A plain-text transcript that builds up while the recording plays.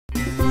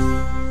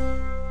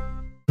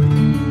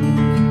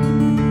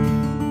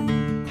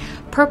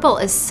Purple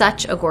is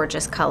such a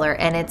gorgeous color,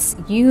 and it's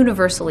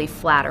universally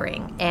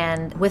flattering.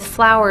 And with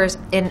flowers,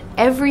 in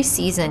every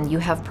season you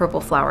have purple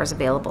flowers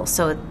available.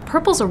 So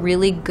purple's a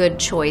really good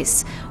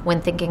choice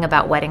when thinking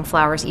about wedding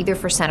flowers, either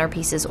for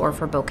centerpieces or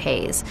for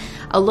bouquets.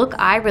 A look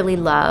I really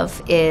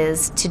love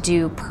is to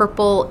do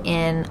purple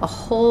in a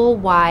whole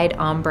wide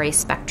ombre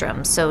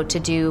spectrum. So to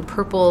do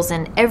purples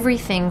in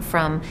everything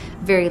from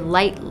very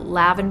light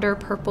lavender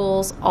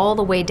purples all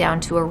the way down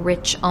to a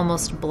rich,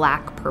 almost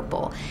black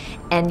purple.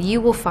 And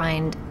you will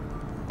find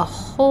a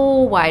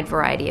whole wide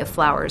variety of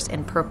flowers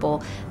in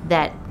purple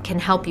that can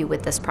help you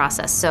with this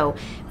process. So,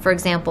 for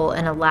example,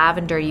 in a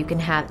lavender, you can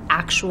have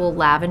actual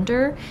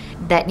lavender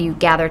that you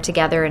gather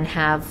together and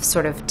have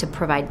sort of to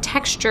provide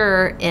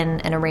texture in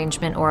an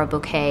arrangement or a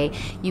bouquet.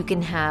 You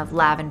can have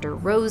lavender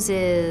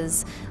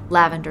roses,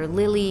 lavender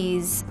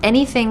lilies,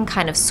 anything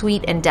kind of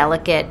sweet and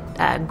delicate.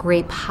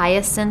 Grape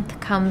hyacinth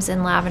comes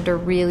in lavender,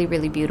 really,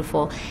 really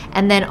beautiful.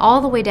 And then all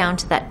the way down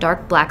to that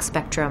dark black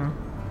spectrum,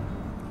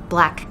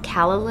 black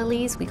calla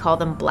lilies. We call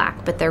them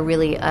black, but they're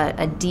really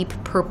a deep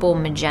purple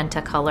magenta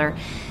color.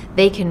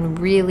 They can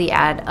really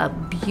add a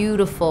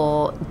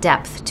beautiful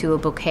depth to a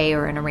bouquet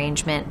or an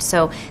arrangement.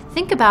 So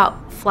think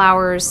about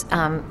flowers,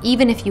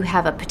 even if you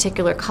have a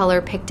particular color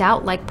picked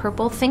out like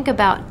purple, think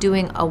about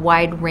doing a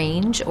wide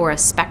range or a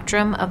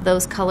spectrum of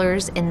those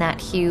colors in that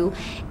hue,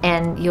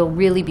 and you'll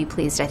really be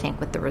pleased, I think,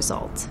 with the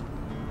result.